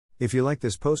If you like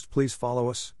this post, please follow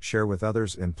us, share with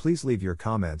others, and please leave your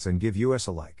comments and give us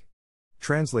a like.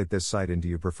 Translate this site into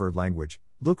your preferred language.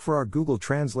 Look for our Google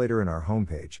Translator in our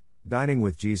homepage,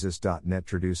 diningwithjesus.net.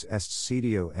 Traduce este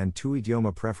sitio en tu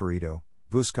idioma preferido.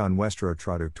 Busca nuestro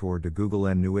traductor de Google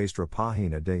en nuestra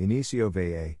página de inicio.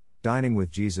 Va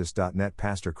diningwithjesus.net.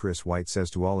 Pastor Chris White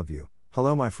says to all of you,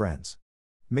 hello my friends.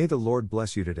 May the Lord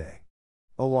bless you today.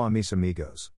 Hola mis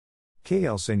amigos. Que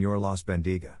el Señor los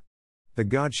bendiga. The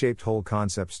God-shaped hole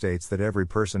concept states that every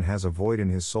person has a void in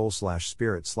his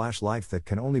soul/spirit/life that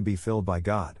can only be filled by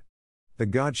God. The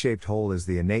God-shaped hole is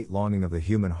the innate longing of the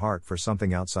human heart for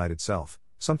something outside itself,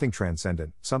 something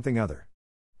transcendent, something other.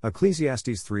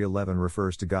 Ecclesiastes 3:11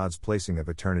 refers to God's placing of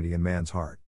eternity in man's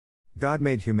heart. God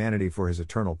made humanity for his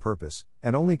eternal purpose,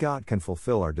 and only God can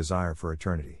fulfill our desire for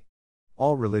eternity.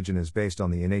 All religion is based on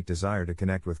the innate desire to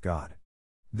connect with God.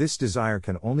 This desire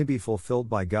can only be fulfilled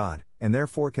by God, and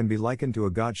therefore can be likened to a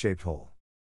God-shaped hole.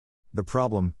 The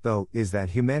problem, though, is that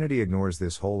humanity ignores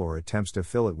this hole or attempts to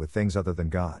fill it with things other than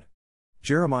God.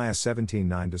 Jeremiah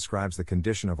 17:9 describes the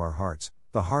condition of our hearts.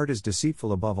 The heart is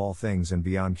deceitful above all things and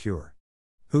beyond cure.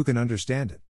 Who can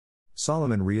understand it?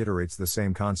 Solomon reiterates the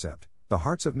same concept. The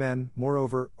hearts of men,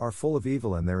 moreover, are full of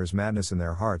evil, and there is madness in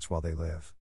their hearts while they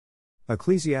live.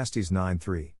 Ecclesiastes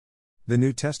 9:3. The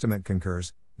New Testament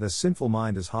concurs, the sinful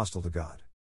mind is hostile to God.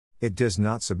 It does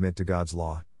not submit to God's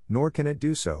law, nor can it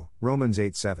do so. Romans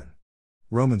 8:7.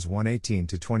 Romans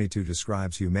 1:18-22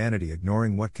 describes humanity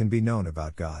ignoring what can be known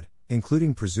about God,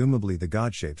 including presumably the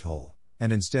God-shaped hole,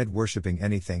 and instead worshipping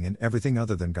anything and everything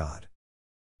other than God.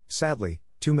 Sadly,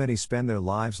 too many spend their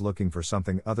lives looking for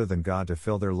something other than God to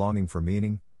fill their longing for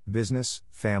meaning, business,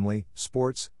 family,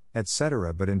 sports,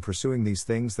 etc. But in pursuing these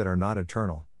things that are not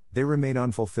eternal, they remain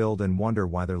unfulfilled and wonder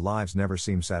why their lives never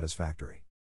seem satisfactory.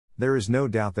 There is no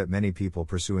doubt that many people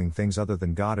pursuing things other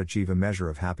than God achieve a measure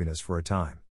of happiness for a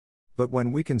time. But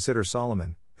when we consider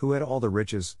Solomon, who had all the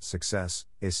riches, success,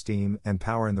 esteem, and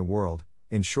power in the world,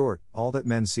 in short, all that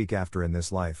men seek after in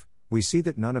this life, we see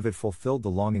that none of it fulfilled the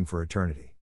longing for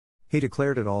eternity. He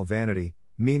declared it all vanity,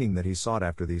 meaning that he sought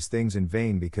after these things in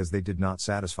vain because they did not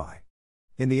satisfy.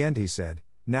 In the end he said,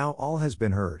 "Now all has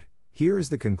been heard. Here is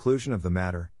the conclusion of the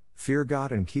matter. Fear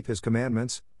God and keep his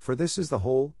commandments, for this is the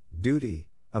whole duty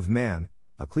of man."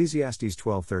 Ecclesiastes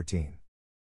 12:13.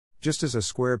 Just as a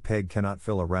square peg cannot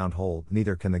fill a round hole,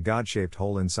 neither can the God-shaped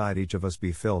hole inside each of us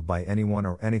be filled by anyone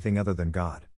or anything other than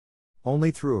God. Only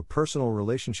through a personal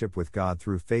relationship with God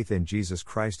through faith in Jesus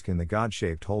Christ can the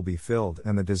God-shaped hole be filled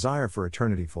and the desire for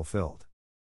eternity fulfilled.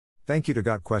 Thank you to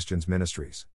Got Questions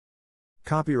Ministries.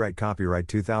 Copyright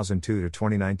 2002 to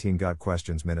 2019 Got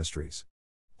Questions Ministries.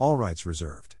 All rights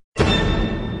reserved.